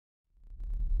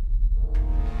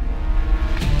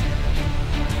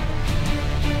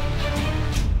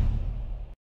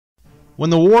When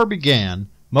the war began,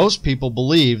 most people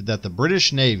believed that the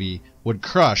British Navy would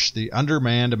crush the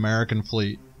undermanned American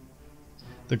fleet.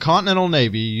 The Continental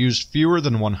Navy used fewer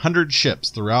than 100 ships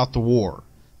throughout the war,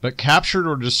 but captured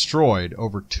or destroyed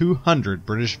over 200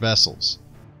 British vessels.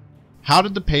 How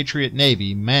did the Patriot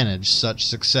Navy manage such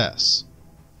success?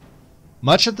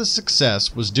 Much of the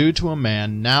success was due to a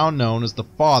man now known as the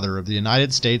father of the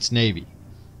United States Navy.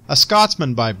 A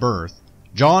Scotsman by birth,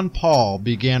 John Paul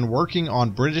began working on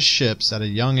British ships at a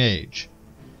young age.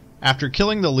 After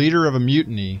killing the leader of a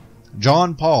mutiny,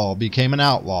 John Paul became an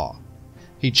outlaw.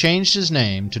 He changed his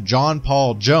name to John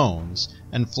Paul Jones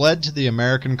and fled to the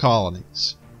American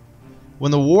colonies.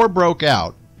 When the war broke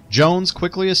out, Jones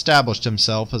quickly established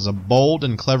himself as a bold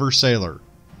and clever sailor.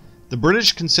 The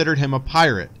British considered him a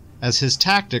pirate, as his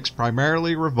tactics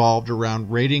primarily revolved around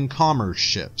raiding commerce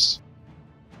ships.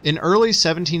 In early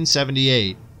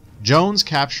 1778, Jones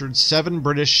captured 7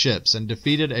 British ships and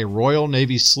defeated a Royal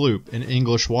Navy sloop in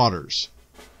English waters.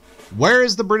 "Where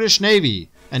is the British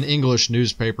Navy?" an English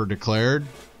newspaper declared.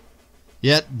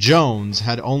 Yet Jones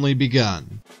had only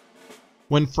begun.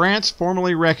 When France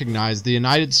formally recognized the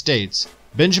United States,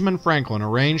 Benjamin Franklin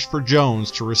arranged for Jones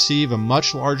to receive a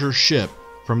much larger ship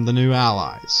from the new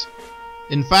Allies.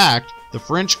 In fact, the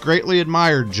French greatly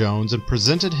admired Jones and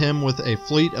presented him with a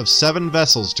fleet of 7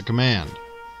 vessels to command.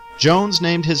 Jones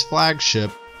named his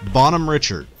flagship Bonhomme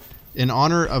Richard, in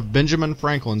honor of Benjamin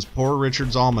Franklin's Poor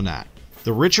Richard's Almanac.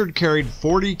 The Richard carried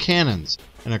 40 cannons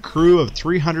and a crew of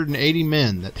 380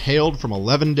 men that hailed from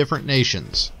 11 different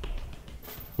nations.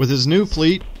 With his new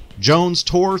fleet, Jones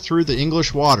tore through the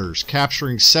English waters,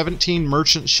 capturing 17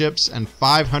 merchant ships and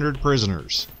 500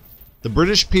 prisoners. The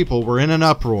British people were in an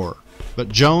uproar,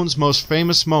 but Jones' most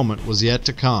famous moment was yet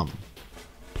to come.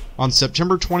 On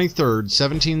September 23,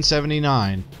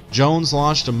 1779, Jones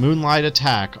launched a moonlight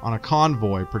attack on a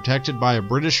convoy protected by a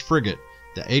British frigate,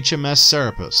 the HMS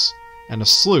Serapis, and a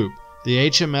sloop, the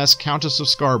HMS Countess of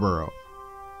Scarborough.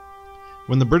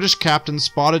 When the British captain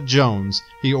spotted Jones,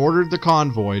 he ordered the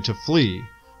convoy to flee,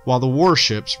 while the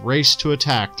warships raced to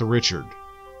attack the Richard.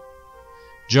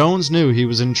 Jones knew he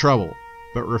was in trouble,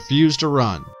 but refused to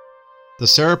run. The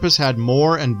Serapis had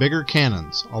more and bigger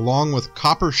cannons, along with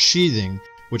copper sheathing,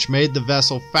 which made the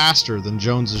vessel faster than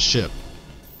Jones's ship.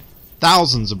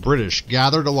 Thousands of British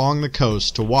gathered along the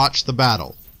coast to watch the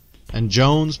battle, and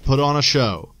Jones put on a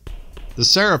show. The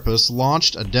Serapis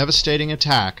launched a devastating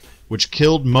attack which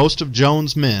killed most of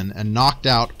Jones' men and knocked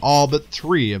out all but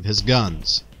 3 of his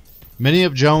guns. Many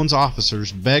of Jones'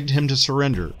 officers begged him to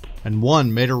surrender, and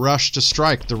one made a rush to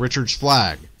strike the Richard's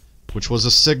flag, which was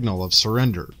a signal of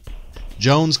surrender.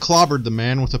 Jones clobbered the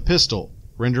man with a pistol,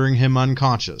 rendering him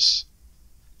unconscious.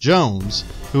 Jones,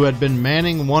 who had been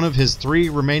manning one of his 3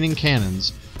 remaining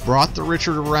cannons, brought the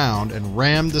Richard around and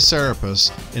rammed the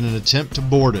Serapis in an attempt to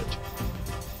board it.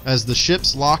 As the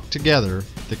ships locked together,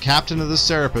 the captain of the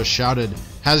Serapis shouted,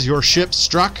 "Has your ship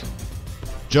struck?"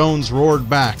 Jones roared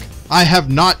back, "I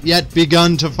have not yet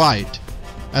begun to fight,"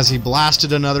 as he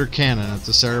blasted another cannon at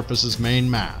the Serapis's main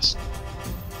mast.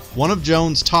 One of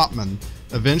Jones' topmen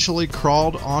eventually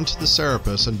crawled onto the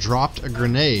Serapis and dropped a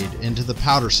grenade into the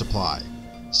powder supply,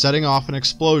 setting off an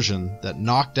explosion that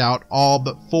knocked out all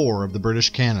but 4 of the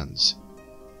British cannons.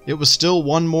 It was still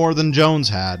one more than Jones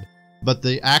had, but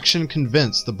the action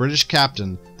convinced the British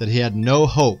captain that he had no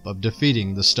hope of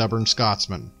defeating the stubborn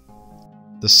Scotsman.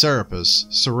 The Serapis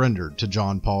surrendered to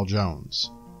John Paul Jones.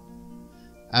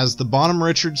 As the Bonhomme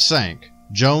Richard sank,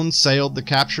 Jones sailed the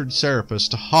captured Serapis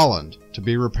to Holland to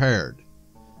be repaired.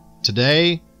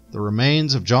 Today, the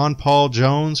remains of John Paul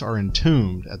Jones are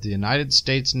entombed at the United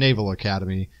States Naval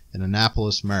Academy in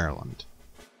Annapolis, Maryland.